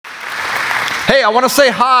Hey, I want to say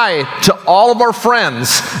hi to all of our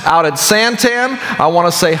friends out at Santan. I want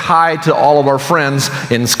to say hi to all of our friends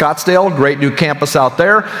in Scottsdale. Great new campus out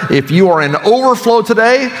there. If you are in Overflow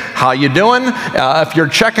today, how you doing? If you're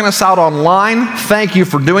checking us out online, thank you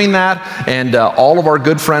for doing that. And all of our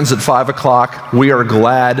good friends at 5 o'clock, we are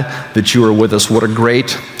glad that you are with us. What a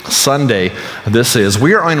great Sunday this is.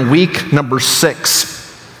 We are on week number 6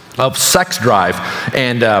 of Sex Drive,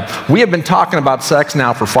 and we have been talking about sex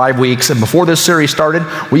now for 5 weeks, and before this series started,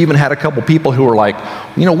 we even had a couple people who were like,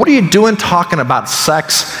 you know, what are you doing talking about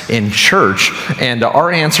sex in church? And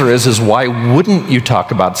our answer is why wouldn't you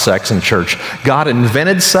talk about sex in church? God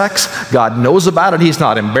invented sex. God knows about it. He's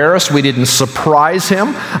not embarrassed. We didn't surprise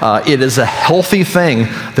him. It is a healthy thing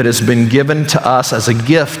that has been given to us as a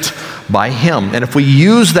gift by him, and if we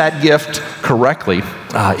use that gift correctly,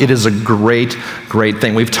 it is a great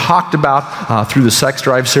thing. We've talked about through the Sex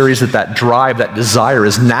Drive series that drive, that desire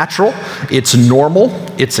is natural, it's normal,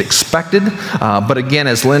 it's expected. But again,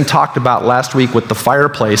 as Lynn talked about last week with the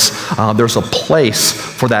fireplace, there's a place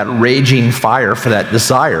for that raging fire, for that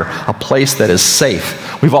desire, a place that is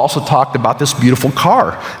safe. We've also talked about this beautiful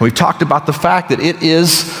car. We've talked about the fact that it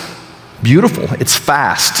is beautiful, it's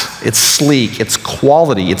fast, it's sleek, it's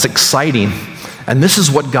quality, it's exciting. And this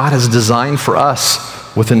is what God has designed for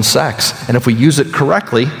us within sex. And if we use it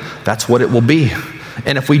correctly, that's what it will be.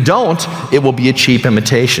 And if we don't, it will be a cheap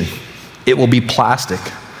imitation. It will be plastic.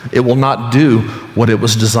 It will not do what it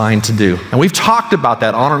was designed to do. And we've talked about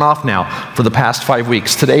that on and off now for the past 5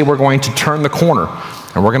 weeks. Today we're going to turn the corner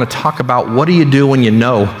and we're going to talk about what do you do when you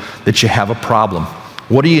know that you have a problem?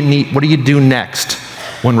 What do you need? What do you do next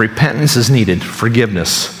when repentance is needed,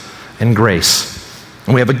 forgiveness and grace?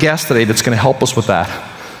 And we have a guest today that's going to help us with that.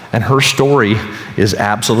 And her story is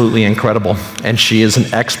absolutely incredible. And she is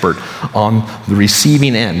an expert on the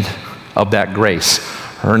receiving end of that grace.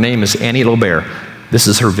 Her name is Annie Lobert. This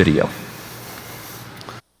is her video.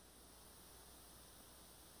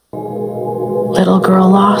 Little girl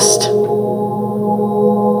lost.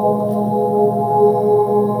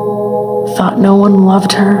 Thought no one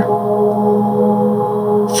loved her.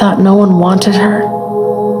 Thought no one wanted her.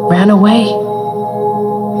 Ran away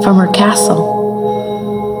from her castle.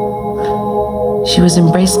 She was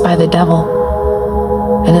embraced by the devil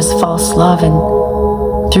and his false love,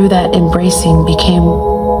 and through that embracing became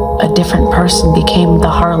a different person, became the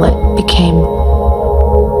harlot, became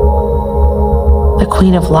the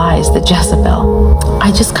queen of lies, the Jezebel.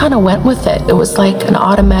 I just kind of went with it. It was like an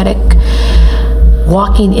automatic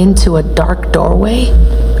walking into a dark doorway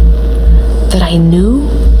that I knew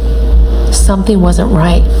something wasn't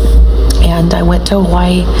right. And I went to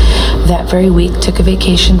Hawaii that very week, took a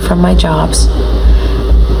vacation from my jobs.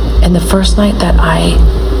 And the first night that I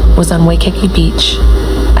was on Waikiki Beach,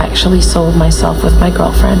 I actually sold myself with my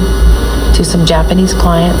girlfriend to some Japanese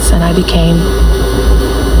clients, and I became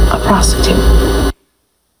a prostitute.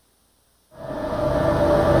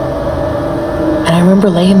 And I remember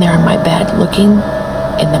laying there in my bed, looking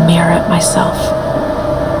in the mirror at myself,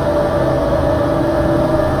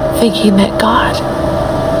 thinking that God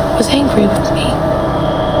was angry with me.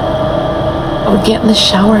 I would get in the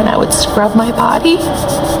shower and I would scrub my body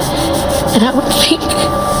and I would think,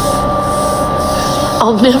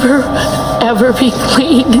 I'll never ever be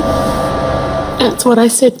clean. That's what I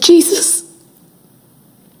said, Jesus,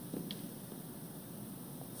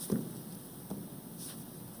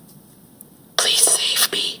 please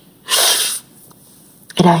save me.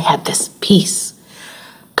 And I had this peace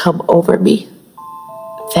come over me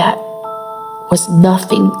that was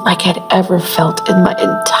nothing like I'd ever felt in my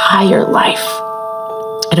entire life.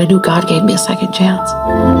 And I knew God gave me a second chance.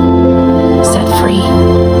 Set free.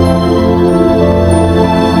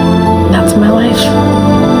 And that's my life.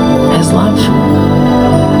 His love.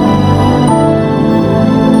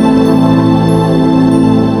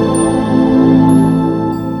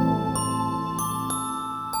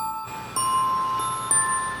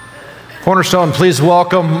 Cornerstone, please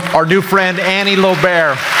welcome our new friend, Annie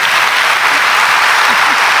Lobert.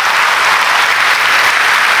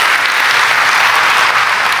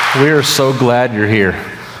 We are so glad you're here.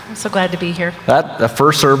 I'm so glad to be here. That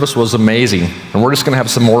first service was amazing, and we're just going to have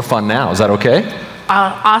some more fun now. Is that okay?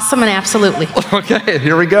 Awesome and absolutely. Okay,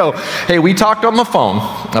 here we go. Hey, we talked on the phone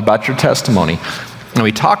about your testimony, and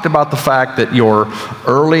we talked about the fact that your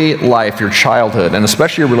early life, your childhood, and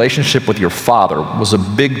especially your relationship with your father was a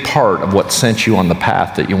big part of what sent you on the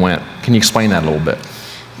path that you went. Can you explain that a little bit?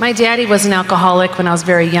 My daddy was an alcoholic when I was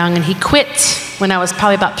very young, and he quit when I was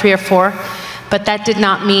probably about 3 or 4. But that did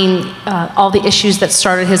not mean all the issues that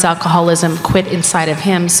started his alcoholism quit inside of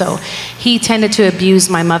him. So he tended to abuse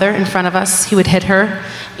my mother in front of us. He would hit her,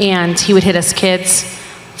 and he would hit us kids.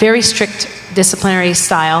 Very strict disciplinary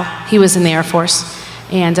style. He was in the Air Force,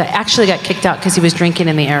 and actually got kicked out because he was drinking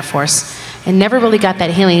in the Air Force, and never really got that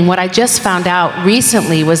healing. What I just found out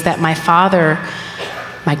recently was that my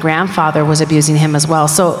grandfather was abusing him as well.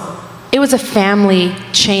 So it was a family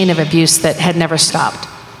chain of abuse that had never stopped.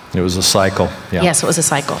 It was a cycle. Yeah. Yes, it was a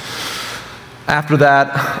cycle. After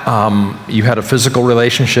that, you had a physical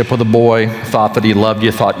relationship with a boy, thought that he loved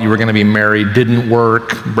you, thought you were going to be married, didn't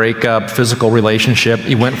work, breakup, physical relationship.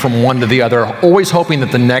 You went from one to the other, always hoping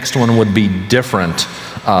that the next one would be different.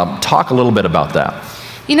 Talk a little bit about that.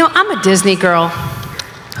 You know, I'm a Disney girl.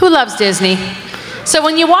 Who loves Disney? So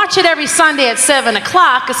when you watch it every Sunday at 7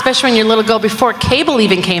 o'clock, especially when you're a little girl before cable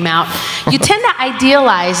even came out, you tend to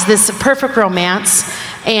idealize this perfect romance,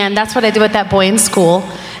 and that's what I did with that boy in school.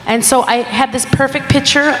 And so I had this perfect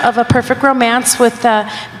picture of a perfect romance with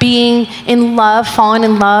being in love, falling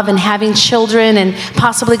in love, and having children, and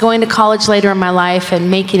possibly going to college later in my life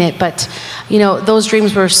and making it. But, you know, those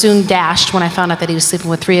dreams were soon dashed when I found out that he was sleeping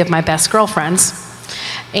with 3 of my best girlfriends.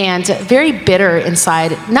 And very bitter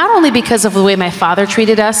inside, not only because of the way my father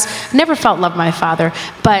treated us. Never felt loved by my father,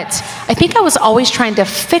 but I think I was always trying to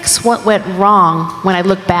fix what went wrong when I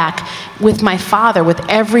look back with my father, with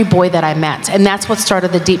every boy that I met. And that's what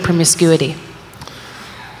started the deep promiscuity.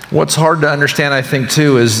 What's hard to understand, I think,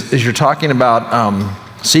 too, is you're talking about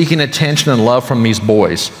seeking attention and love from these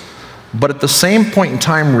boys, but at the same point in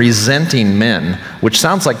time resenting men, which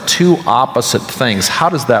sounds like two opposite things. How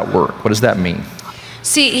does that work? What does that mean?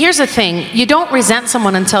 See, here's the thing. You don't resent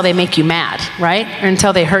someone until they make you mad, right? Or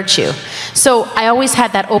until they hurt you. So I always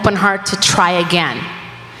had that open heart to try again.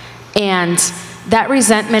 And that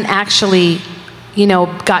resentment actually, you know,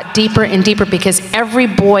 got deeper and deeper because every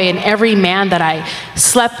boy and every man that I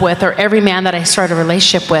slept with, or every man that I started a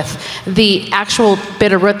relationship with, the actual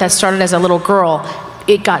bitter root that started as a little girl,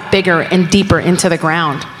 it got bigger and deeper into the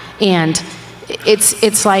ground. And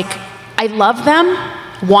it's like I love them,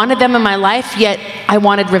 wanted them in my life, yet I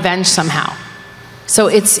wanted revenge somehow. So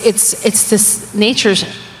it's this nature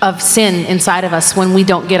of sin inside of us when we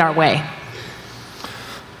don't get our way.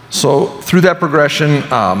 So through that progression,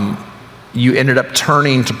 you ended up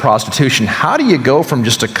turning to prostitution. How do you go from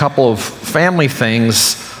just a couple of family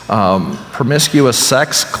things, promiscuous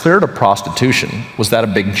sex, clear to prostitution? Was that a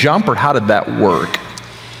big jump, or how did that work?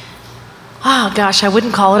 Oh gosh, I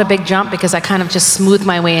wouldn't call it a big jump because I kind of just smoothed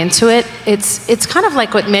my way into it. It's kind of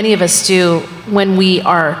like what many of us do when we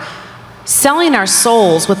are selling our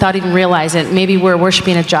souls without even realizing it. Maybe we're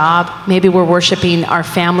worshiping a job, maybe we're worshiping our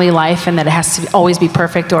family life and that it has to always be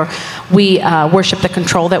perfect, or we worship the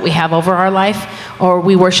control that we have over our life, or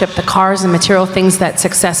we worship the cars and material things that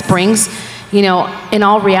success brings. You know, in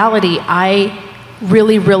all reality, I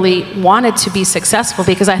really, really wanted to be successful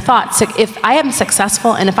because I thought, if I am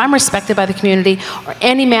successful and if I'm respected by the community or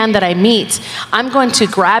any man that I meet, I'm going to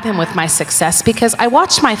grab him with my success, because I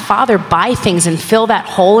watched my father buy things and fill that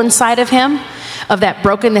hole inside of him, of that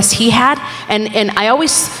brokenness he had. And I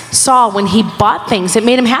always saw when he bought things, it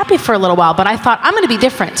made him happy for a little while, but I thought, I'm going to be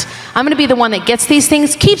different. I'm going to be the one that gets these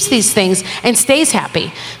things, keeps these things, and stays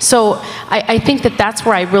happy. So I think that that's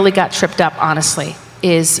where I really got tripped up, honestly,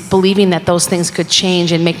 is believing that those things could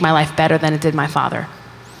change and make my life better than it did my father.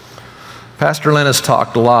 Pastor Lynn has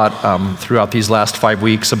talked a lot throughout these last 5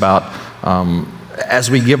 weeks about as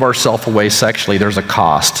we give ourselves away sexually, there's a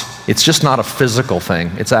cost. It's just not a physical thing.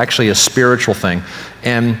 It's actually a spiritual thing.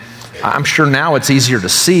 And I'm sure now it's easier to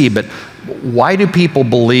see, but why do people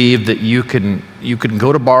believe that you can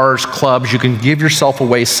go to bars, clubs, you can give yourself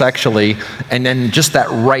away sexually, and then just that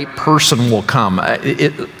right person will come?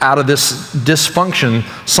 Out of this dysfunction,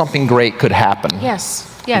 something great could happen.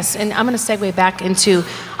 Yes, and I'm going to segue back into,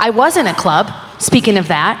 I was in a club, speaking of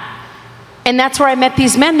that, and that's where I met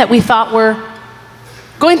these men that we thought were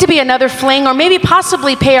going to be another fling, or maybe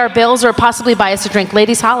possibly pay our bills, or possibly buy us a drink.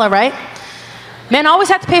 Ladies, holla, right? Men always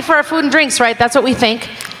have to pay for our food and drinks, right? That's what we think.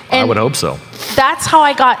 And I would hope so. That's how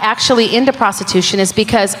I got actually into prostitution, is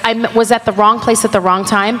because I was at the wrong place at the wrong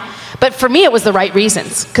time. But for me, it was the right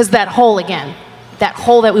reasons, because that hole again, that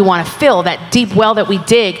hole that we want to fill, that deep well that we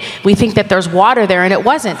dig, we think that there's water there, and it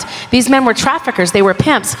wasn't. These men were traffickers, they were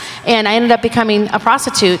pimps, and I ended up becoming a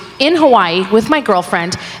prostitute in Hawaii with my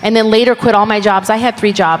girlfriend, and then later quit all my jobs. I had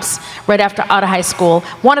 3 jobs right out of high school,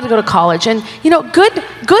 wanted to go to college, and you know,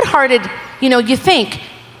 good-hearted, you know, you think,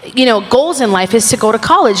 goals in life is to go to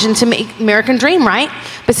college and to make American dream, right?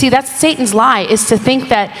 But see, that's Satan's lie, is to think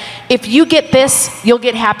that if you get this, you'll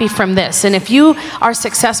get happy from this. And if you are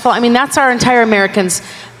successful, I mean, that's our entire America's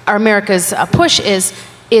push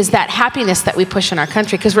is that happiness that we push in our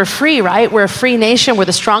country, because we're free, right? We're a free nation. We're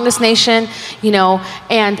the strongest nation,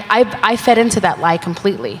 and I fed into that lie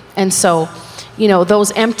completely. And so,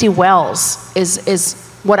 those empty wells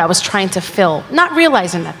is what I was trying to fill, not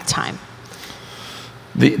realizing at the time.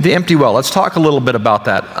 The empty well, let's talk a little bit about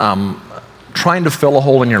that. Trying to fill a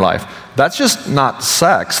hole in your life. That's just not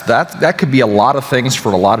sex. That could be a lot of things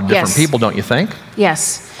for a lot of different people, don't you think?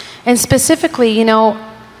 Yes. And specifically,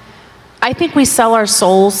 I think we sell our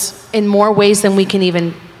souls in more ways than we can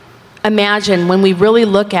even imagine when we really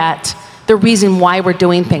look at the reason why we're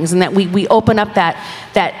doing things, and that we open up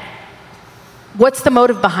that what's the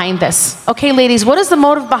motive behind this? Okay, ladies, what is the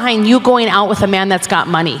motive behind you going out with a man that's got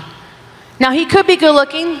money? Now, he could be good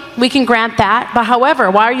looking, we can grant that, but however,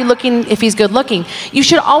 why are you looking if he's good looking? You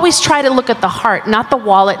should always try to look at the heart, not the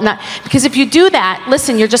wallet, because if you do that,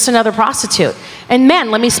 listen, you're just another prostitute. And men,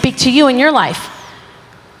 let me speak to you in your life.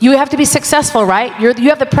 You have to be successful, right? You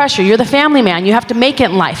have the pressure, you're the family man, you have to make it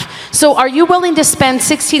in life. So are you willing to spend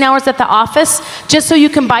 16 hours at the office just so you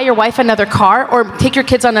can buy your wife another car or take your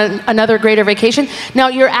kids on another greater vacation? Now,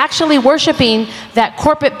 you're actually worshiping that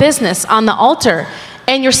corporate business on the altar,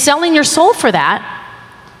 and you're selling your soul for that,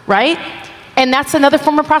 right? And that's another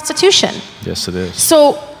form of prostitution. Yes, it is.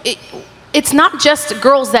 So it's not just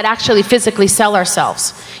girls that actually physically sell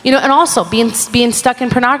ourselves, and also being stuck in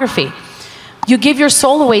pornography. You give your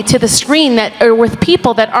soul away to the screen or with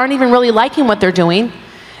people that aren't even really liking what they're doing.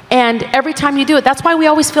 And every time you do it, that's why we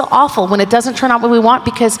always feel awful when it doesn't turn out what we want,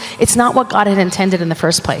 because it's not what God had intended in the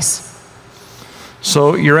first place.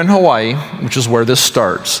 So you're in Hawaii, which is where this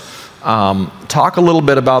starts. Talk a little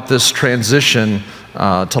bit about this transition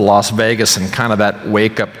to Las Vegas and kind of that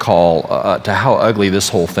wake-up call to how ugly this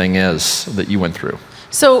whole thing is that you went through.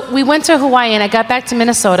 So we went to Hawaii, and I got back to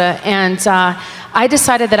Minnesota, and I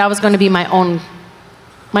decided that I was going to be my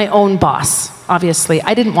own boss, obviously.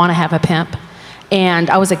 I didn't want to have a pimp, and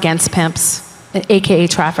I was against pimps, aka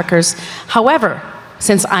traffickers. However,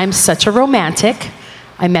 since I'm such a romantic,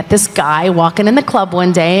 I met this guy walking in the club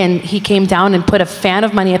one day, and he came down and put a fan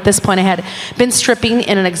of money. At this point, I had been stripping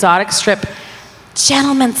in an exotic strip,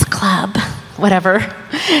 gentleman's club, whatever.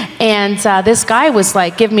 And this guy was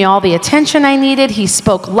like, give me all the attention I needed. He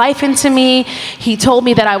spoke life into me. He told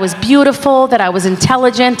me that I was beautiful, that I was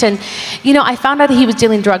intelligent. And, I found out that he was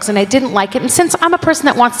dealing drugs, and I didn't like it. And since I'm a person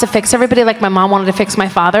that wants to fix everybody, like my mom wanted to fix my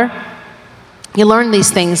father, you learn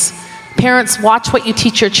these things. Parents, watch what you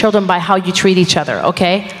teach your children by how you treat each other,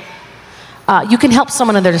 okay? You can help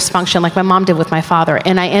someone in their dysfunction, like my mom did with my father.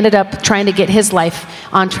 And I ended up trying to get his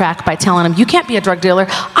life on track by telling him, you can't be a drug dealer.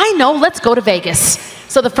 I know, let's go to Vegas.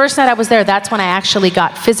 So the first night I was there, that's when I actually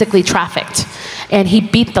got physically trafficked. And he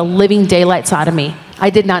beat the living daylights out of me. I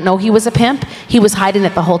did not know he was a pimp. He was hiding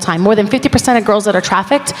it the whole time. More than 50% of girls that are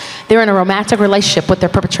trafficked, they're in a romantic relationship with their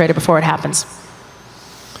perpetrator before it happens.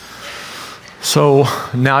 So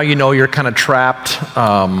now you're kind of trapped.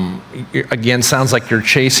 Again, sounds like you're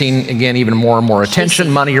chasing, even more and more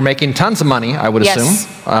attention, money. You're making tons of money, I would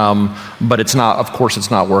assume. But it's not, of course,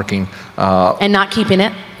 it's not working. And not keeping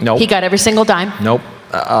it. Nope. He got every single dime. Nope.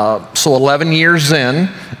 So 11 years in,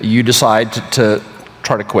 you decide to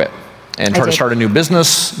try to quit and try to start a new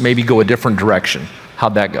business, maybe go a different direction.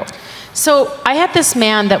 How'd that go? So I had this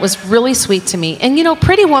man that was really sweet to me. And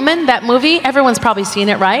Pretty Woman, that movie, everyone's probably seen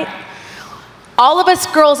it, right? All of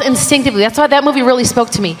us girls instinctively, that's why that movie really spoke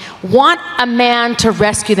to me, want a man to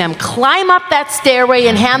rescue them. Climb up that stairway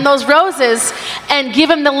and hand those roses and give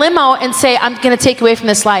him the limo and say, I'm going to take you away from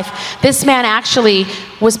this life. This man actually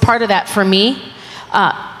was part of that for me.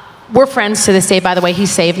 We're friends to this day, by the way.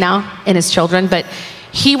 He's saved now and his children, but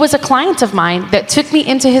he was a client of mine that took me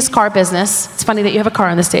into his car business. It's funny that you have a car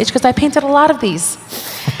on the stage because I painted a lot of these.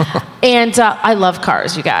 And I love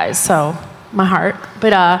cars, you guys, so my heart.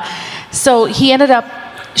 But so he ended up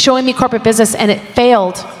showing me corporate business, and it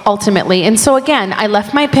failed ultimately. And so again, I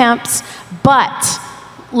left my pimps, but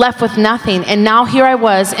left with nothing. And now here I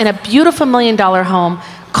was in a beautiful $1 million home,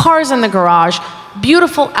 cars in the garage,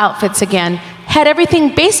 beautiful outfits again, had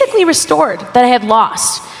everything basically restored that I had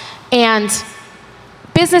lost. And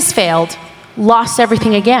business failed, lost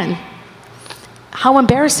everything again. How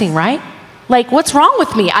embarrassing, right? Like, what's wrong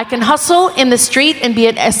with me? I can hustle in the street and be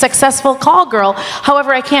a successful call girl.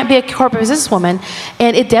 However, I can't be a corporate businesswoman.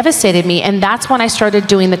 And it devastated me. And that's when I started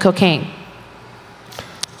doing the cocaine.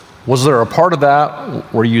 Was there a part of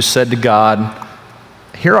that where you said to God,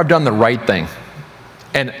 here I've done the right thing.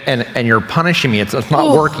 and you're punishing me. It's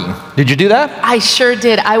not working. Did you do that? I sure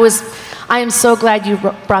did. I am so glad you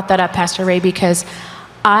brought that up, Pastor Ray, because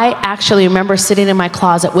I actually remember sitting in my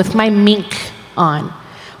closet with my mink on,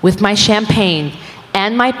 with my champagne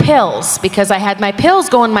and my pills, because I had my pills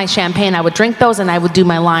go in my champagne. I would drink those and I would do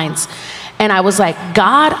my lines. And I was like,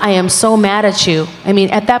 God, I am so mad at you. I mean,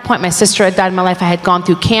 at that point, my sister had died in my life. I had gone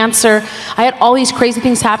through cancer. I had all these crazy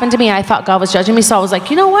things happen to me, and I thought God was judging me. So I was like,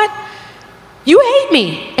 you know what? You hate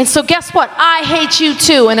me. And so guess what? I hate you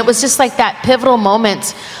too. And it was just like that pivotal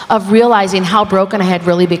moment of realizing how broken I had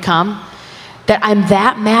really become, that I'm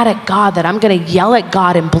that mad at God that I'm going to yell at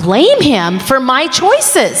God and blame him for my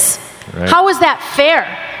choices. Right. How is that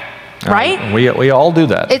fair? Right? We all do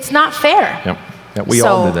that. It's not fair. Yep. Yeah, we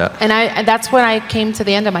all do that. And that's when I came to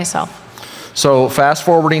the end of myself. So fast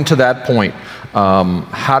forwarding to that point,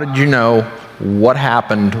 how did you know? What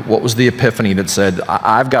happened? What was the epiphany that said,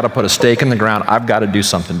 I've got to put a stake in the ground, I've got to do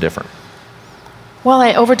something different? Well,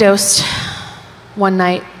 I overdosed one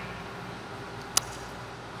night.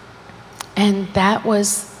 And that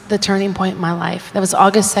was the turning point in my life. That was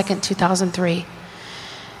August 2nd, 2003.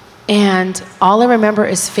 And all I remember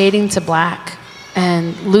is fading to black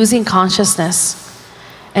and losing consciousness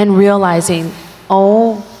and realizing,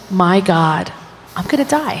 oh my God, I'm going to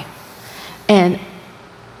die. And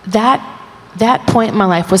that point in my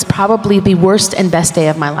life was probably the worst and best day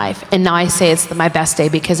of my life. And now I say it's my best day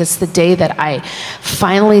because it's the day that I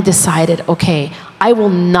finally decided, okay, I will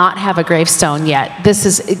not have a gravestone yet. This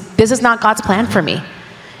is not God's plan for me.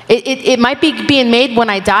 It might be being made when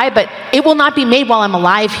I die, but it will not be made while I'm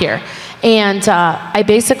alive here. And I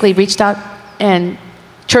basically reached out, and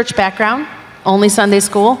church background, only Sunday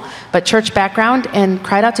school, but church background, and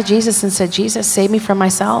cried out to Jesus and said, Jesus, save me from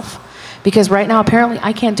myself. Because right now, apparently,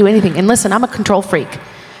 I can't do anything. And listen, I'm a control freak,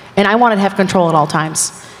 and I wanted to have control at all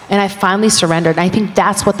times. And I finally surrendered. And I think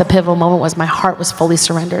that's what the pivotal moment was. My heart was fully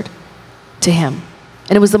surrendered to him.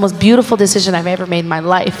 And it was the most beautiful decision I've ever made in my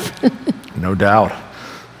life. No doubt.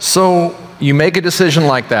 So you make a decision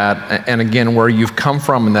like that, and again, where you've come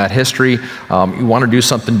from in that history, you want to do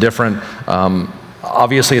something different.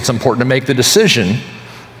 Obviously, it's important to make the decision,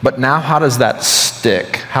 but now how does that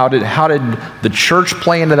stick? How did the church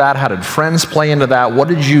play into that? How did friends play into that? What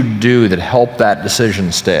did you do that helped that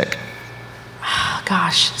decision stick?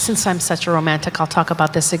 Gosh, since I'm such a romantic, I'll talk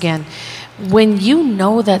about this again. When you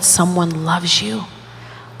know that someone loves you,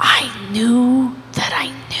 I knew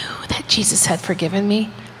that Jesus had forgiven me.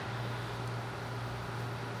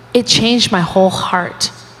 It changed my whole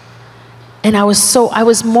heart. And I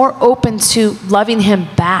was more open to loving him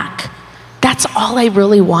back. That's all I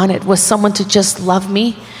really wanted, was someone to just love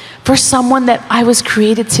me for someone that I was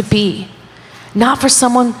created to be. Not for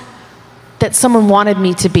someone that someone wanted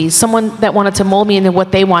me to be, someone that wanted to mold me into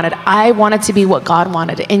what they wanted. I wanted to be what God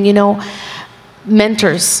wanted. And you know,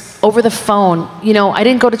 mentors over the phone, you know, I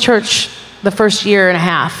didn't go to church the first year and a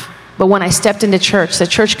half, but when I stepped into church, the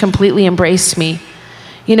church completely embraced me.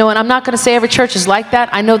 You know, and I'm not going to say every church is like that.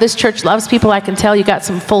 I know this church loves people. I can tell you got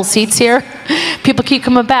some full seats here. People keep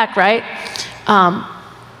coming back, right?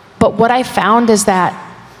 But what I found is that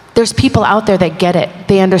there's people out there that get it.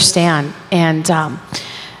 They understand. And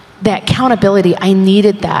that accountability, I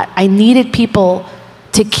needed that. I needed people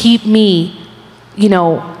to keep me, you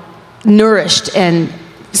know, nourished and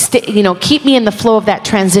keep me in the flow of that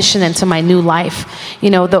transition into my new life.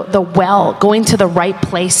 You know, the well, going to the right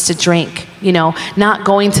place to drink, you know, not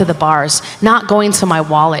going to the bars, not going to my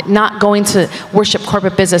wallet, not going to worship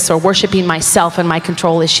corporate business or worshiping myself and my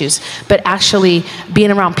control issues, but actually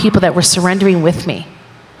being around people that were surrendering with me.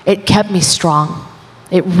 It kept me strong.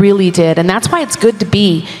 It really did. And that's why it's good to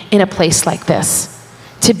be in a place like this.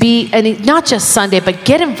 To be, and not just Sunday, but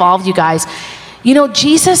get involved, you guys. You know,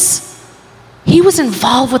 Jesus, he was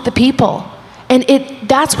involved with the people. And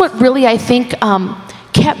that's what really, I think,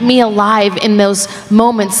 kept me alive in those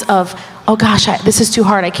moments of, oh gosh, this is too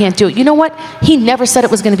hard, I can't do it. You know what? He never said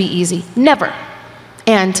it was going to be easy. Never.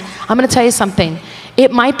 And I'm going to tell you something.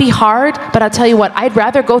 It might be hard, but I'll tell you what, I'd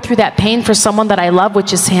rather go through that pain for someone that I love,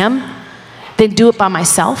 which is him, than do it by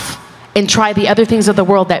myself and try the other things of the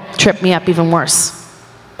world that trip me up even worse.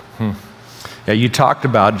 Yeah, you talked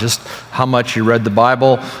about just how much you read the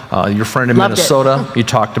Bible. Your friend in Minnesota, you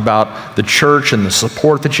talked about the church and the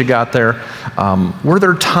support that you got there. Were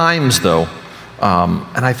there times, though,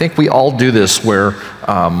 and I think we all do this, where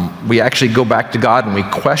we actually go back to God and we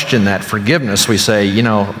question that forgiveness. We say, you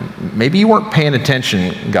know, maybe you weren't paying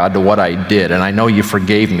attention, God, to what I did, and I know you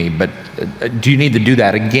forgave me, but do you need to do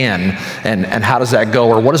that again? And how does that go?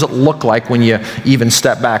 Or what does it look like when you even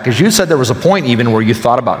step back? Because you said there was a point even where you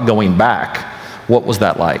thought about going back. What was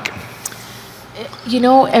that like? You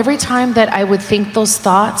know, every time that I would think those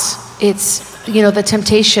thoughts, it's, you know, the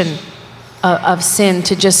temptation of sin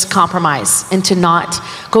to just compromise and to not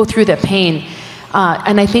go through the pain.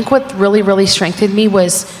 And I think what really, really strengthened me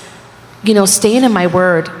was, you know, staying in my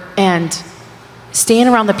word and staying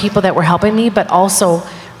around the people that were helping me, but also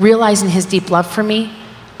realizing his deep love for me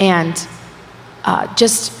and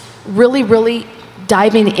just really, really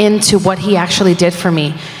diving into what he actually did for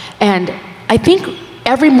me. And I think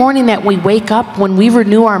every morning that we wake up, when we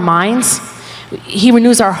renew our minds, he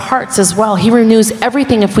renews our hearts as well. He renews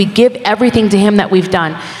everything if we give everything to him that we've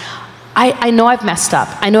done. I know I've messed up.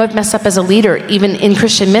 I know I've messed up as a leader, even in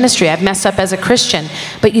Christian ministry. I've messed up as a Christian.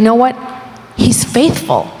 But you know what? He's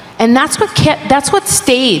faithful. And that's what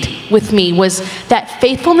stayed with me, was that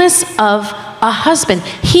faithfulness of a husband.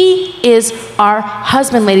 He is our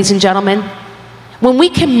husband, ladies and gentlemen. When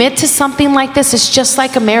we commit to something like this, it's just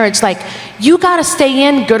like a marriage. Like, you got to stay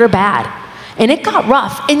in, good or bad. And it got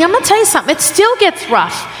rough. And I'm going to tell you something, it still gets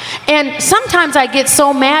rough. And sometimes I get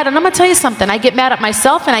so mad, and I'm going to tell you something, I get mad at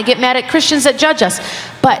myself and I get mad at Christians that judge us.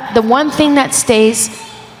 But the one thing that stays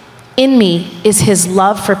in me is his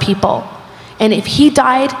love for people. And if he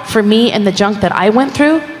died for me and the junk that I went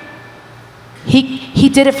through, he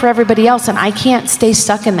did it for everybody else. And I can't stay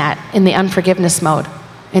stuck in that, in the unforgiveness mode,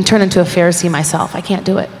 and turn into a Pharisee myself. I can't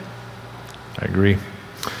do it. I agree.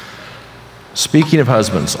 Speaking of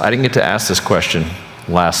husbands, I didn't get to ask this question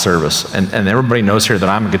last service, and everybody knows here that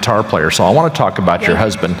I'm a guitar player, so I want to talk about your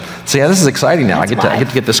husband. So yeah, this is exciting now. I get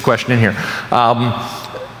to get this question in here.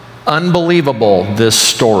 Unbelievable, this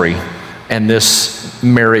story and this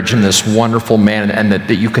marriage and this wonderful man, and that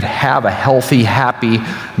you could have a healthy, happy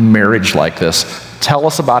marriage like this. Tell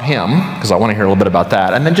us about him, because I want to hear a little bit about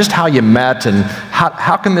that, and then just how you met, and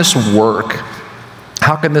how can this work?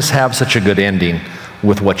 How can this have such a good ending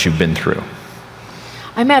with what you've been through?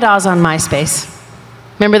 I met Oz on MySpace.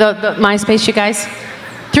 Remember the MySpace, you guys?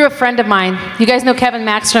 Through a friend of mine. You guys know Kevin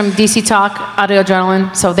Max from DC Talk, Audio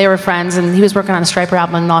Adrenaline, so they were friends, and he was working on a Stryper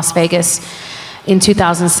album in Las Vegas in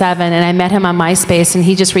 2007, and I met him on MySpace, and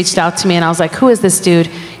he just reached out to me, and I was like, who is this dude?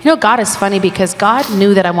 You know, God is funny, because God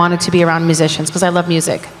knew that I wanted to be around musicians, because I love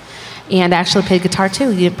music. And I actually played guitar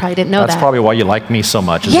too. You probably didn't know that. That's probably why you like me so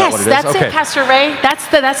much. Is yes, that what it is? That's okay. It, Pastor Ray.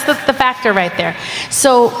 That's the factor right there.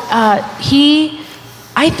 So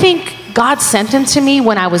I think God sent him to me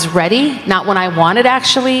when I was ready, not when I wanted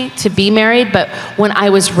actually to be married, but when I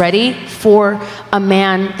was ready for a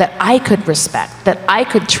man that I could respect, that I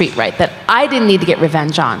could treat right, that I didn't need to get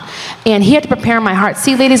revenge on. And he had to prepare my heart.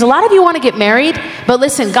 See, ladies, a lot of you want to get married, but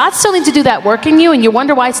listen, God still needs to do that work in you, and you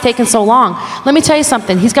wonder why it's taking so long. Let me tell you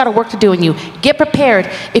something. He's got a work to do in you. Get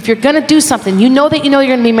prepared. If you're going to do something, you know you're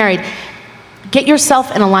going to be married. Get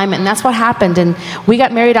yourself in alignment, and that's what happened. And we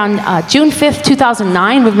got married on June 5th,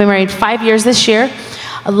 2009. We've been married 5 years this year.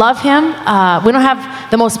 I love him. We don't have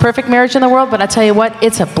the most perfect marriage in the world, but I tell you what,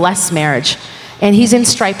 it's a blessed marriage. And he's in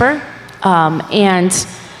Stryper, and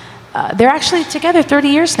they're actually together 30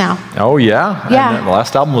 years now. Oh, yeah? Yeah. And the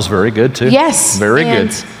last album was very good, too. Yes. Very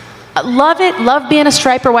good. Love it. Love being a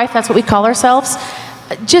Stryper wife. That's what we call ourselves.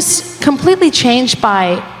 Just completely changed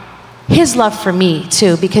by his love for me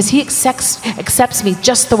too, because he accepts me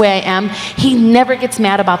just the way I am. He never gets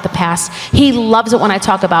mad about the past. He loves it when I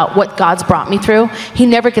talk about what God's brought me through. He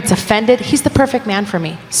never gets offended. He's the perfect man for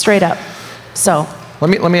me, straight up. So let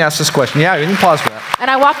me ask this question. Yeah, you can pause for that.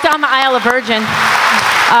 And I walked down the aisle of Virgin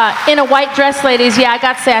in a white dress, ladies. Yeah, I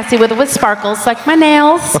got sassy with sparkles, like my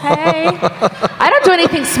nails. Hey, I don't do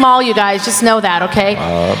anything small, you guys. Just know that, okay?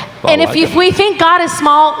 And if we think God is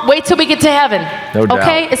small, wait till we get to heaven. No doubt.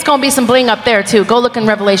 Okay, it's gonna be some bling up there too. Go look in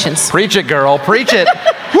Revelations. Preach it, girl. Preach it.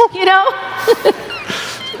 You know.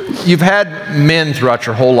 You've had men throughout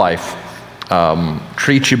your whole life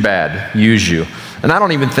treat you bad, use you. And I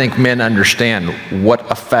don't even think men understand what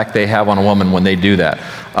effect they have on a woman when they do that.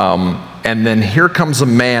 And then here comes a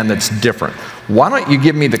man that's different. Why don't you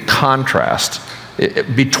give me the contrast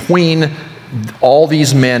between all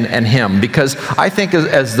these men and him? Because I think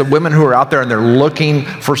as the women who are out there and they're looking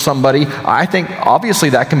for somebody, I think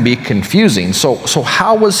obviously that can be confusing. So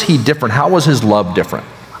how was he different? How was his love different?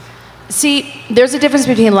 See, there's a difference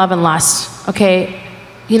between love and lust, okay?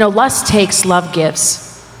 You know, lust takes, love gives.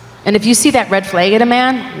 And if you see that red flag in a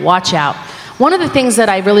man, watch out. One of the things that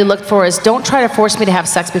I really looked for is don't try to force me to have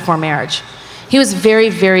sex before marriage. He was very,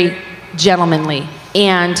 very gentlemanly,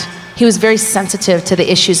 and he was very sensitive to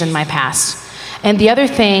the issues in my past. And the other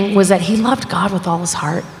thing was that he loved God with all his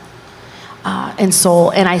heart and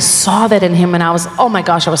soul, and I saw that in him, and I was, oh my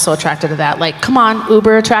gosh, I was so attracted to that. Like, come on,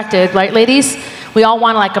 uber attracted, right, ladies? We all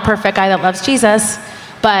want like a perfect guy that loves Jesus.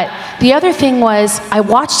 But the other thing was, I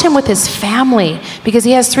watched him with his family, because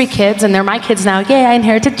he has 3 kids, and they're my kids now. Yay, I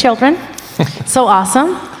inherited children. So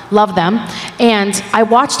awesome. Love them. And I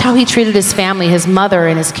watched how he treated his family, his mother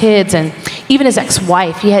and his kids, and even his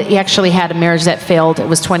ex-wife. He actually had a marriage that failed. It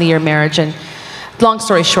was a 20-year marriage. And long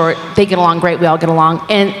story short, they get along great. We all get along.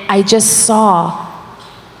 And I just saw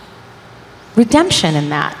redemption in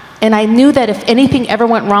that. And I knew that if anything ever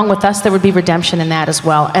went wrong with us, there would be redemption in that as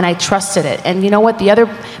well. And I trusted it. And you know what? The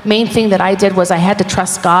other main thing that I did was I had to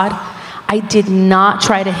trust God. I did not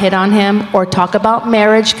try to hit on him or talk about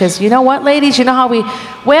marriage, because you know what, ladies? You know how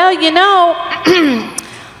well, you know,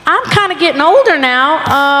 I'm kind of getting older now.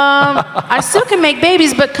 I still can make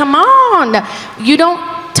babies, but come on. You don't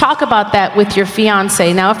talk about that with your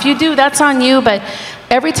fiance. Now, if you do, that's on you, but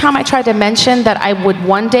every time I tried to mention that I would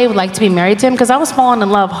one day like to be married to him, because I was falling in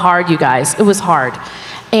love hard, you guys. It was hard.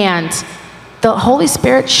 And the Holy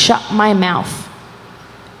Spirit shut my mouth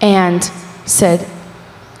and said,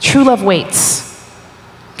 true love waits.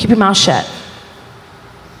 Keep your mouth shut.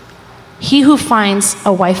 He who finds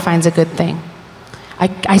a wife finds a good thing.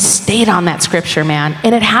 I stayed on that scripture, man,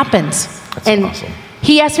 and it happens. That's and awesome.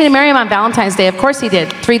 He asked me to marry him on Valentine's Day. Of course he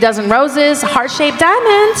did. 3 dozen roses, heart-shaped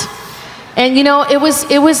diamond. And you know, it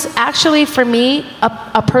was actually for me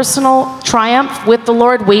a personal triumph with the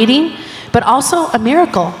Lord waiting, but also a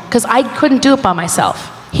miracle, because I couldn't do it by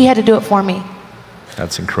myself. He had to do it for me.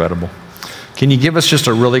 That's incredible. Can you give us just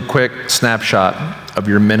a really quick snapshot of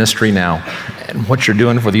your ministry now and what you're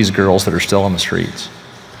doing for these girls that are still on the streets?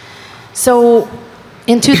 So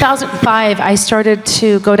in 2005, I started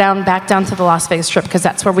to go back down to the Las Vegas Strip, because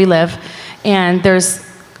that's where we live. And there's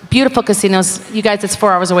beautiful casinos. You guys, it's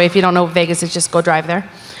 4 hours away. If you don't know Vegas, it's just go drive there.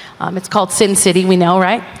 It's called Sin City, we know,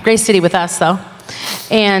 right? Great city with us, though.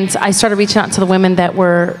 And I started reaching out to the women that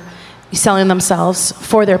were selling themselves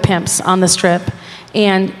for their pimps on the Strip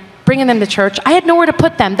and bringing them to church. I had nowhere to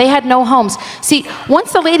put them. They had no homes. See,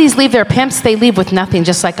 once the ladies leave their pimps, they leave with nothing,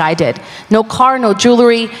 just like I did. No car, no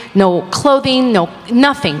jewelry, no clothing,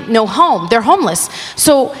 nothing, no home. They're homeless.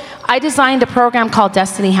 So I designed a program called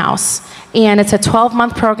Destiny House. And it's a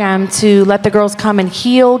 12-month program to let the girls come and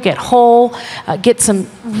heal, get whole, get some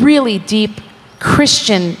really deep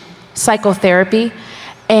Christian psychotherapy,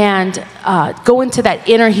 and go into that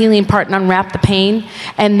inner healing part and unwrap the pain.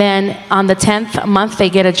 And then on the 10th month, they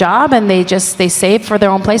get a job, and they save for their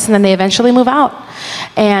own place, and then they eventually move out.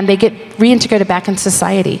 And they get reintegrated back in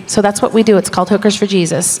society. So that's what we do. It's called Hookers for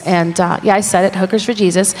Jesus. And yeah, I said it, Hookers for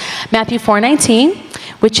Jesus. Matthew 4:19,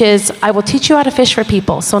 which is, I will teach you how to fish for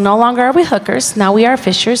people. So no longer are we hookers. Now we are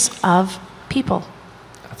fishers of people.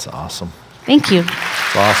 That's awesome. Thank you.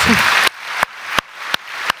 That's awesome.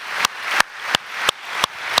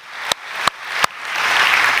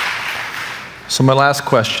 So my last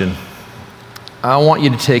question, I want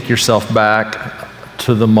you to take yourself back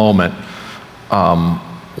to the moment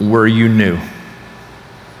where you knew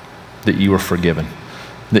that you were forgiven,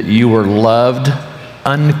 that you were loved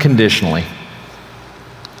unconditionally.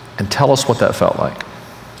 And tell us what that felt like.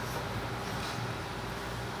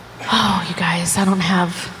 Oh, you guys, I don't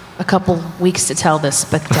have a couple weeks to tell this,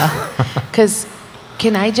 but because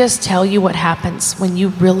can I just tell you what happens when you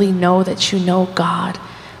really know that you know God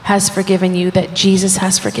has forgiven you, that Jesus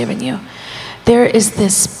has forgiven you? There is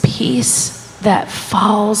this peace that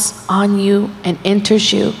falls on you and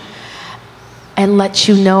enters you and lets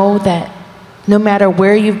you know that no matter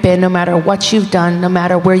where you've been, no matter what you've done, no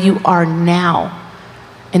matter where you are now,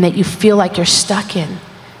 and that you feel like you're stuck in,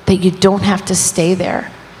 that you don't have to stay there.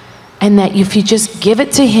 And that if you just give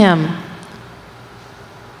it to him,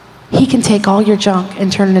 he can take all your junk and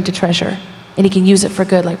turn it into treasure. And he can use it for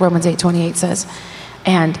good, like Romans 8:28 says.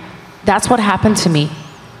 And that's what happened to me.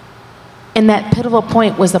 And that pivotal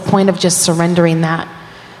point was the point of just surrendering that.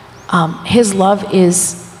 His love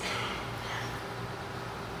is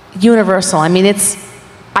universal. I mean,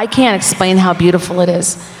 I can't explain how beautiful it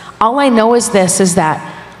is. All I know is this, is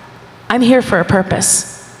that I'm here for a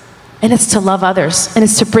purpose, and it's to love others, and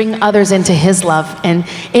it's to bring others into his love and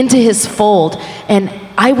into his fold. And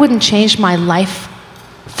I wouldn't change my life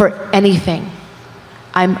for anything.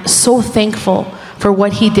 I'm so thankful for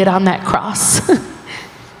what he did on that cross.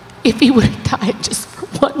 If he would have died just for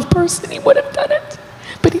one person, he would have done it.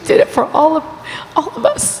 But he did it for all of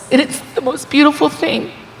us. And it's the most beautiful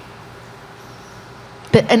thing,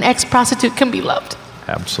 that an ex-prostitute can be loved.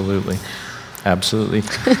 Absolutely. Absolutely.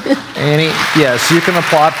 Annie, yes, you can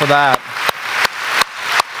applaud for that.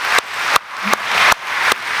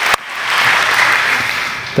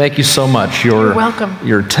 Thank you so much. You're welcome.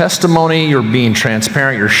 Your testimony, you're being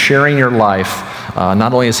transparent, you're sharing your life,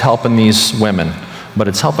 not only is helping these women, but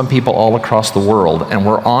it's helping people all across the world, and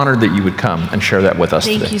we're honored that you would come and share that with us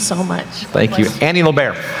today. Thank you so much. Thank you. Annie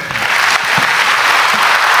LeBaire.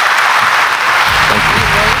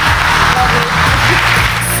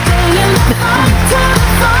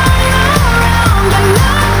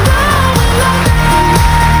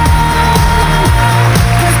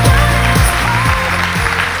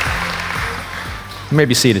 You may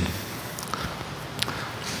be seated.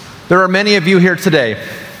 There are many of you here today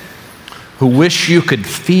who wish you could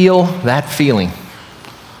feel that feeling,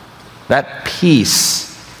 that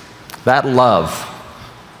peace, that love,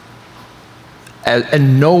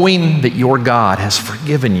 and knowing that your God has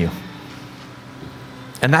forgiven you.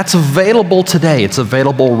 And that's available today. It's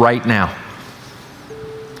available right now.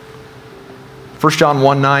 1 John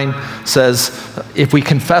 1:9 says, if we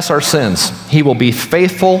confess our sins, he will be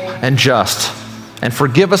faithful and just and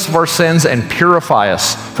forgive us of our sins and purify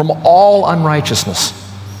us from all unrighteousness.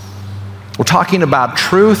 We're talking about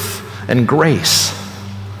truth and grace.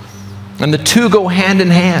 And the two go hand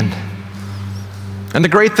in hand. And the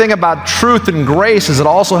great thing about truth and grace is it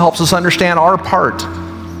also helps us understand our part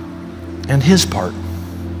and his part.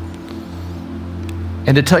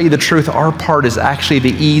 And to tell you the truth, our part is actually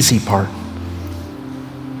the easy part.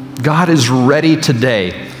 God is ready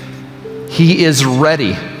today. He is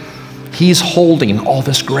ready. He's holding all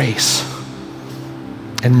this grace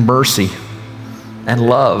and mercy and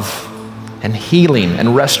love and healing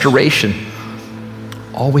and restoration.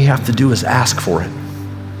 All we have to do is ask for it.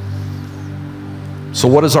 So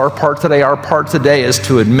what is our part today? Our part today is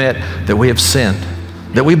to admit that we have sinned,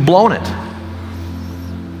 that we've blown it.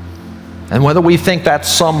 And whether we think that's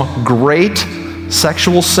some great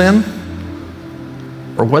sexual sin,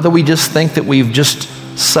 or whether we just think that we've just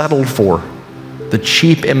settled for the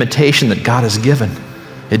cheap imitation that God has given,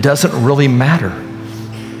 it doesn't really matter.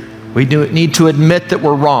 We need to admit that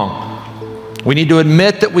we're wrong. We need to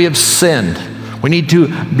admit that we have sinned. We need to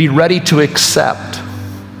be ready to accept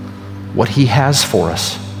what he has for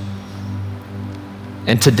us.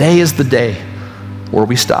 And today is the day where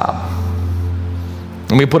we stop.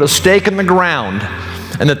 And we put a stake in the ground,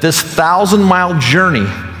 and that this 1,000-mile journey,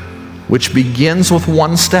 which begins with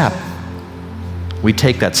one step, we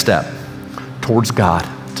take that step towards God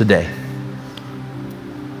today.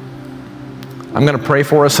 I'm going to pray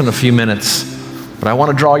for us in a few minutes, but I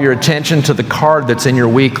want to draw your attention to the card that's in your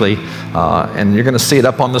weekly, and you're going to see it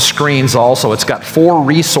up on the screens also. It's got 4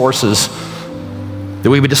 resources that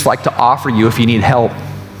we would just like to offer you if you need help.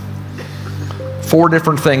 4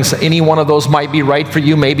 different things. Any one of those might be right for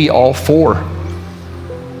you, maybe all 4.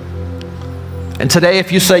 And today,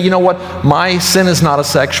 if you say, you know what, my sin is not a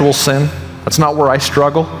sexual sin, that's not where I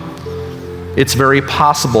struggle, it's very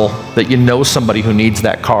possible that you know somebody who needs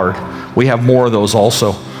that card. We have more of those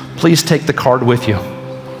also. Please take the card with you.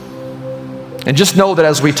 And just know that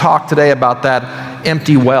as we talk today about that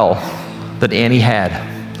empty well that Annie had,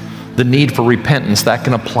 the need for repentance, that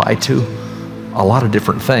can apply to a lot of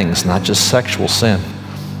different things, not just sexual sin.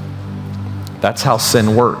 That's how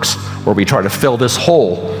sin works, where we try to fill this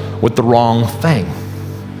hole with the wrong thing.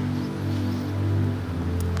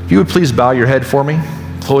 If you would please bow your head for me,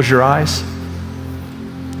 close your eyes.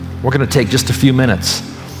 We're going to take just a few minutes,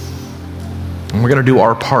 and we're going to do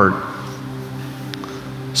our part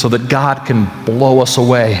so that God can blow us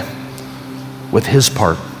away with his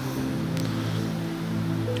part,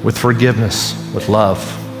 with forgiveness, with love,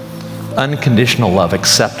 unconditional love,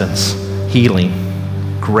 acceptance, healing,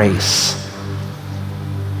 grace.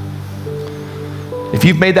 If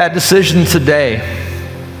you've made that decision today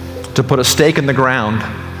to put a stake in the ground,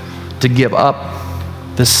 to give up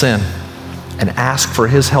this sin and ask for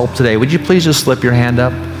his help today, would you please just slip your hand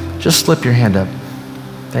up? Just slip your hand up.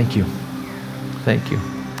 Thank you. Thank you.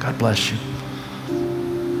 God bless you.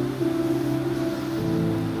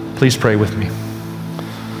 Please pray with me.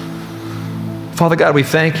 Father God, we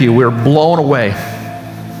thank you. We're blown away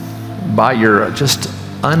by your just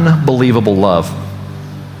unbelievable love.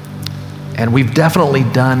 And we've definitely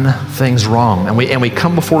done things wrong. And we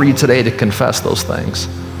come before you today to confess those things.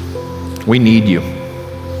 We need you.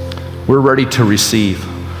 We're ready to receive.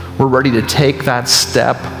 We're ready to take that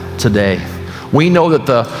step today. We know that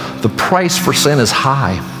the price for sin is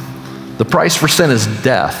high. The price for sin is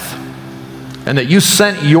death. And that you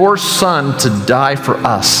sent your son to die for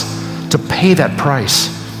us, to pay that price.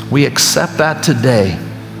 We accept that today.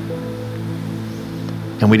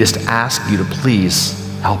 And we just ask you to please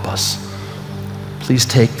help us. Please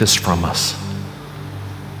take this from us.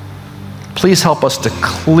 Please help us to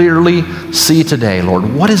clearly see today,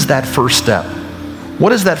 Lord, what is that first step?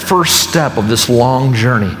 What is that first step of this long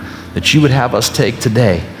journey that you would have us take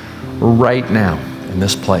today, right now, in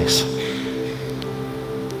this place?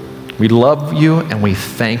 We love you and we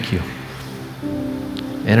thank you.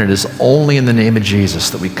 And it is only in the name of Jesus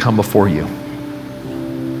that we come before you.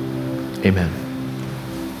 Amen.